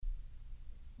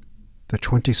the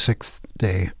 26th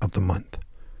day of the month.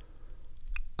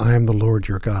 I am the Lord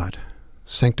your God.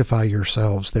 Sanctify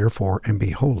yourselves therefore and be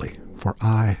holy, for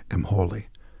I am holy.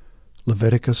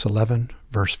 Leviticus 11,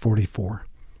 verse 44.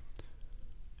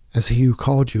 As he who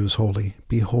called you is holy,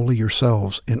 be holy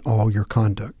yourselves in all your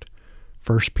conduct.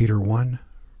 1 Peter 1,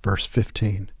 verse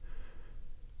 15.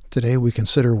 Today we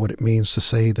consider what it means to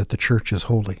say that the church is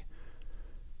holy.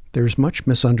 There is much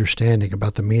misunderstanding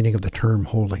about the meaning of the term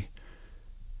holy.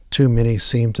 Too many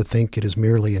seem to think it is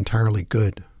merely entirely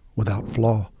good, without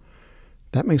flaw.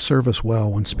 That may serve us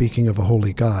well when speaking of a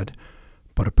holy God,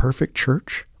 but a perfect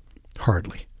church?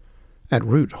 Hardly. At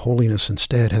root, holiness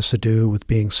instead has to do with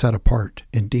being set apart,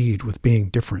 indeed with being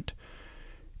different.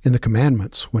 In the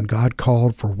commandments, when God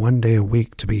called for one day a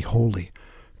week to be holy,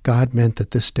 God meant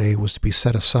that this day was to be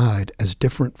set aside as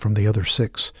different from the other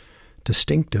 6,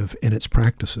 distinctive in its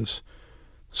practices.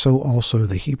 So also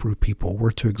the Hebrew people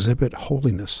were to exhibit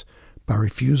holiness by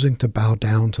refusing to bow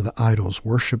down to the idols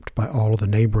worshipped by all of the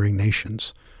neighboring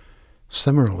nations.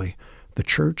 Similarly, the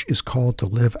church is called to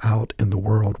live out in the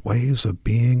world ways of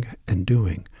being and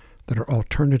doing that are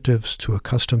alternatives to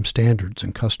accustomed standards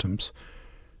and customs.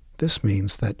 This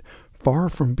means that far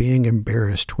from being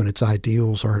embarrassed when its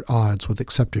ideals are at odds with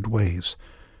accepted ways,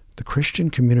 the Christian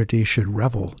community should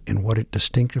revel in what it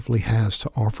distinctively has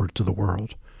to offer to the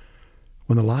world.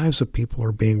 When the lives of people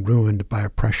are being ruined by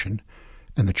oppression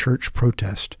and the church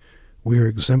protest, we are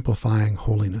exemplifying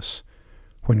holiness.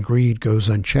 When greed goes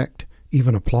unchecked,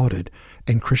 even applauded,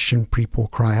 and Christian people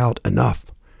cry out, "Enough!"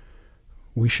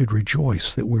 we should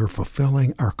rejoice that we are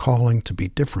fulfilling our calling to be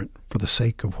different for the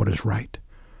sake of what is right.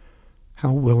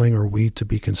 How willing are we to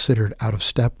be considered out of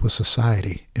step with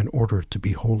society in order to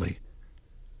be holy?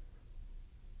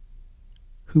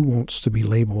 Who wants to be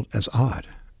labeled as odd,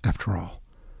 after all?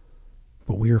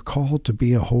 But we are called to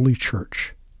be a holy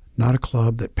church, not a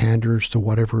club that panders to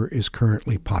whatever is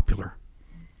currently popular.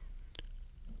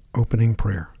 Opening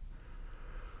prayer.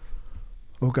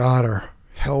 O God, our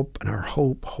help and our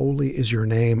hope, holy is your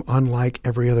name, unlike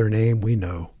every other name we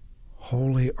know.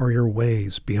 Holy are your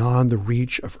ways beyond the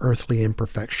reach of earthly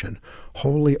imperfection.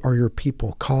 Holy are your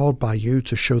people, called by you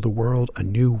to show the world a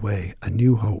new way, a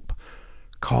new hope.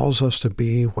 Calls us to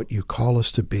be what you call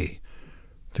us to be,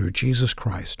 through Jesus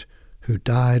Christ, who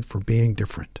died for being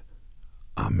different.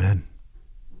 Amen.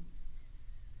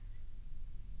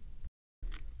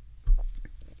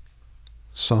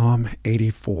 Psalm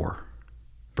 84,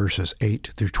 verses 8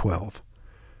 through 12.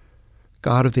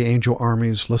 God of the angel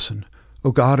armies, listen.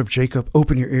 O God of Jacob,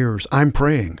 open your ears. I'm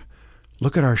praying.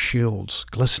 Look at our shields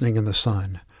glistening in the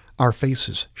sun, our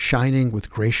faces shining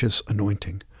with gracious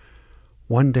anointing.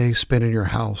 One day spent in your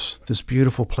house, this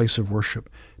beautiful place of worship,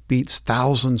 beats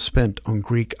thousands spent on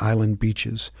Greek island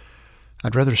beaches.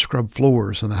 I'd rather scrub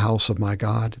floors in the house of my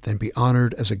God than be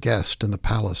honored as a guest in the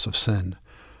palace of sin.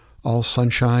 All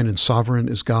sunshine and sovereign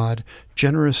is God,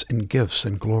 generous in gifts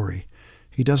and glory.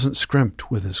 He doesn't scrimp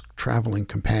with his traveling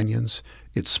companions.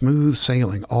 It's smooth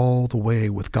sailing all the way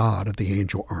with God of the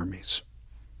angel armies.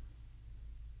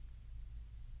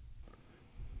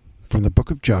 From the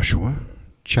book of Joshua,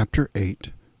 chapter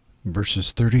 8,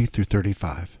 verses 30 through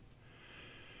 35.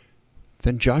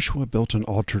 Then Joshua built an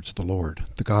altar to the Lord,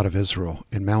 the God of Israel,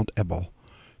 in Mount Ebal,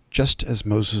 just as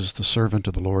Moses the servant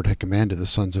of the Lord had commanded the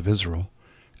sons of Israel,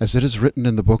 as it is written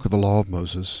in the book of the law of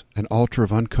Moses, an altar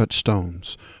of uncut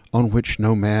stones, on which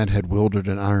no man had wielded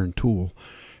an iron tool,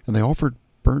 and they offered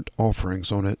burnt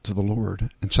offerings on it to the Lord,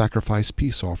 and sacrificed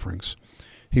peace offerings.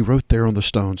 He wrote there on the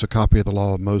stones a copy of the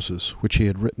law of Moses, which he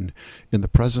had written, in the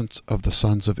presence of the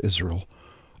sons of Israel.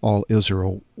 All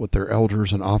Israel, with their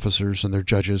elders and officers and their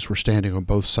judges, were standing on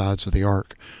both sides of the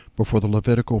ark, before the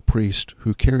Levitical priest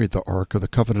who carried the ark of the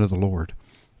covenant of the Lord,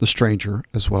 the stranger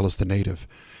as well as the native.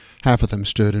 Half of them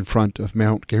stood in front of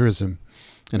Mount Gerizim,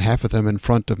 and half of them in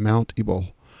front of Mount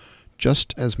Ebal,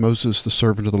 just as Moses the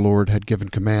servant of the Lord had given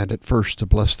command at first to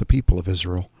bless the people of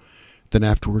Israel. Then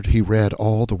afterward he read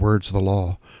all the words of the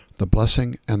law, the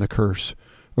blessing and the curse,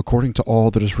 according to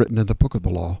all that is written in the book of the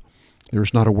law. There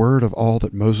is not a word of all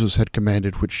that Moses had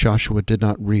commanded which Joshua did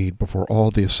not read before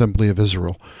all the assembly of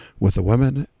Israel, with the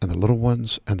women and the little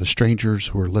ones and the strangers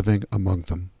who were living among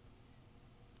them.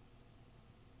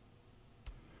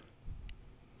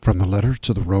 From the letter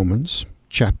to the Romans,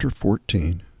 chapter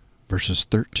 14, verses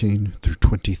 13 through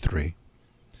 23.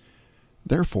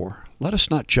 Therefore, let us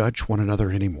not judge one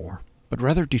another any more, but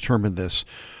rather determine this,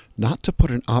 not to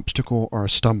put an obstacle or a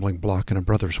stumbling block in a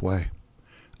brother's way.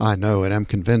 I know and am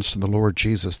convinced in the Lord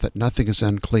Jesus that nothing is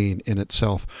unclean in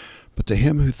itself, but to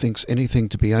him who thinks anything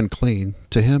to be unclean,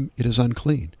 to him it is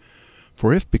unclean.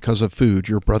 For if because of food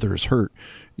your brother is hurt,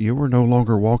 you are no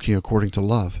longer walking according to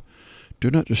love.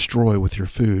 Do not destroy with your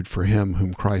food for him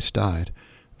whom Christ died.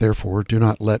 Therefore, do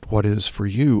not let what is for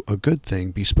you a good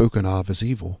thing be spoken of as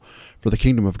evil. For the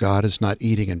kingdom of God is not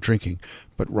eating and drinking,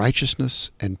 but righteousness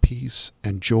and peace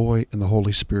and joy in the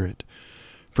Holy Spirit.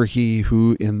 For he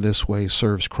who in this way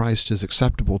serves Christ is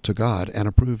acceptable to God and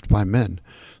approved by men.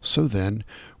 So then,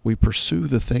 we pursue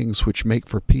the things which make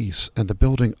for peace and the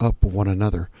building up of one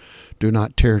another. Do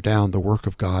not tear down the work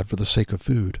of God for the sake of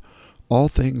food. All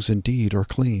things indeed are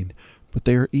clean, but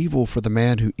they are evil for the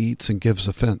man who eats and gives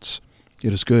offense.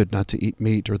 It is good not to eat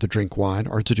meat or to drink wine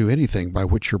or to do anything by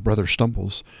which your brother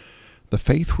stumbles. The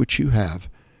faith which you have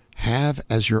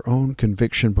as your own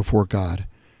conviction before God.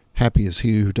 Happy is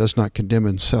he who does not condemn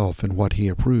himself in what he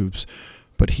approves,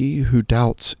 but he who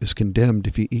doubts is condemned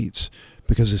if he eats,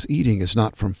 because his eating is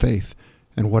not from faith,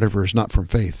 and whatever is not from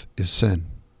faith is sin.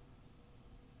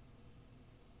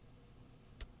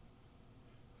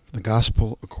 The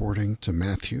Gospel according to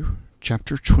Matthew,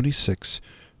 chapter 26,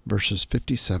 verses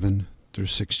 57 through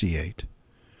 68.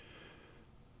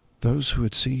 Those who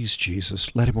had seized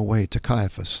Jesus led him away to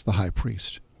Caiaphas, the high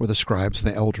priest, where the scribes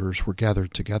and the elders were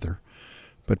gathered together.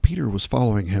 But Peter was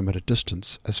following him at a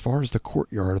distance as far as the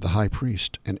courtyard of the high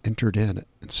priest, and entered in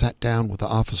and sat down with the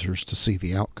officers to see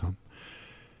the outcome.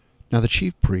 Now the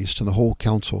chief priest and the whole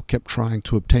council kept trying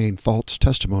to obtain false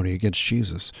testimony against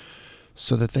Jesus,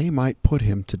 so that they might put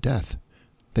him to death.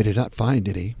 They did not find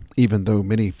any, even though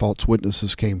many false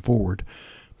witnesses came forward.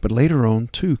 But later on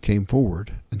two came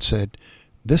forward and said,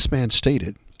 "This man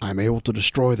stated, 'I am able to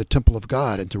destroy the temple of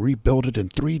God and to rebuild it in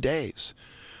 3 days.'"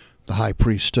 The high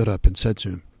priest stood up and said to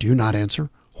him, "Do you not answer?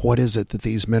 What is it that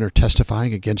these men are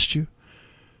testifying against you?"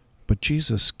 But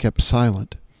Jesus kept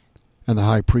silent. And the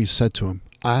high priest said to him,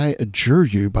 "I adjure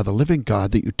you by the living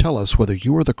God that you tell us whether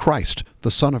you are the Christ,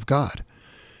 the Son of God."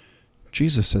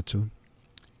 Jesus said to him,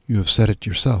 "You have said it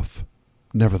yourself.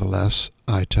 Nevertheless,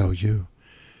 I tell you,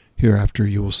 hereafter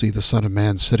you will see the Son of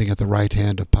Man sitting at the right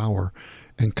hand of power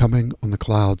and coming on the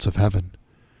clouds of heaven."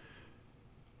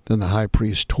 Then the high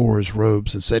priest tore his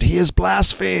robes and said, "He has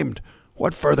blasphemed.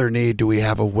 What further need do we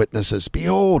have of witnesses?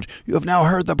 Behold, you have now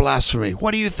heard the blasphemy.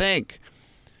 What do you think?"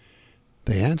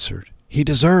 They answered, "He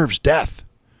deserves death."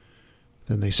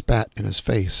 Then they spat in his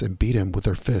face and beat him with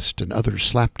their fist, and others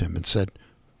slapped him and said,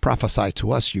 "Prophesy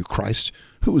to us, you Christ.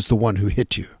 Who is the one who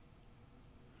hit you?"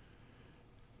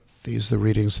 These are the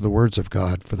readings of the words of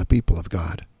God for the people of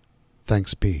God.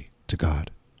 Thanks be to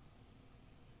God.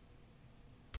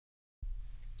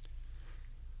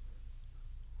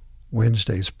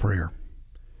 Wednesday's Prayer.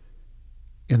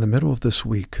 In the middle of this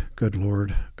week, good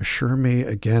Lord, assure me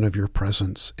again of your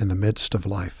presence in the midst of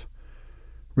life.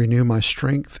 Renew my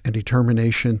strength and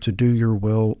determination to do your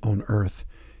will on earth,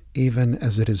 even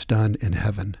as it is done in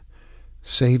heaven.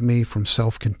 Save me from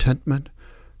self-contentment,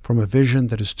 from a vision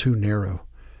that is too narrow.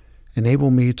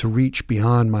 Enable me to reach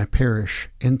beyond my parish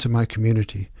into my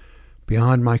community,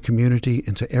 beyond my community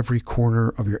into every corner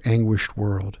of your anguished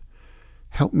world.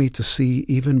 Help me to see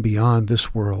even beyond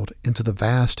this world into the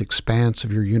vast expanse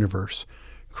of your universe,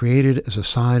 created as a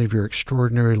sign of your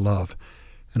extraordinary love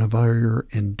and of your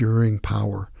enduring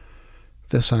power.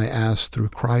 This I ask through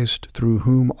Christ, through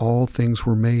whom all things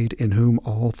were made, in whom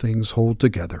all things hold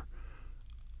together.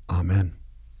 Amen.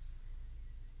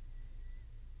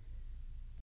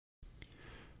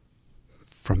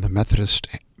 From the Methodist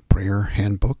Prayer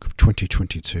Handbook of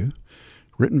 2022,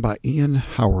 written by Ian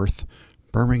Howarth,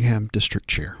 Birmingham District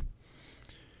Chair.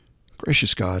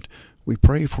 Gracious God, we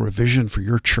pray for a vision for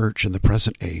your church in the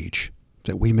present age,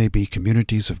 that we may be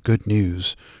communities of good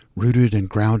news, rooted and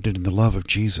grounded in the love of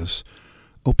Jesus.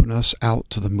 Open us out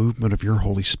to the movement of your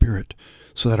Holy Spirit,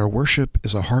 so that our worship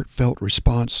is a heartfelt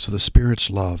response to the Spirit's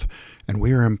love, and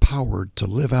we are empowered to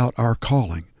live out our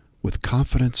calling with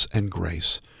confidence and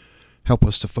grace. Help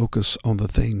us to focus on the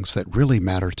things that really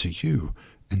matter to you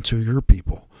and to your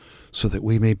people, so that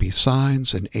we may be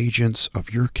signs and agents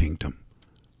of your kingdom.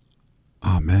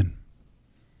 Amen.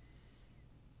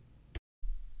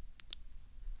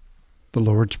 The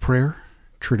Lord's Prayer,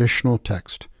 traditional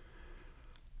text.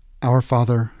 Our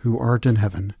Father, who art in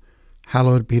heaven,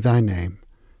 hallowed be thy name.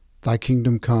 Thy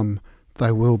kingdom come,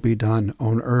 thy will be done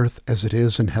on earth as it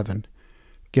is in heaven.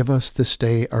 Give us this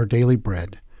day our daily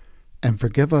bread, and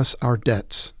forgive us our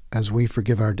debts as we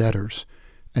forgive our debtors.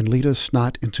 And lead us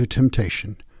not into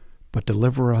temptation, but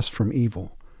deliver us from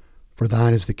evil. For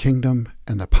thine is the kingdom,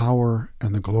 and the power,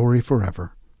 and the glory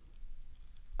forever.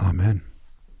 Amen.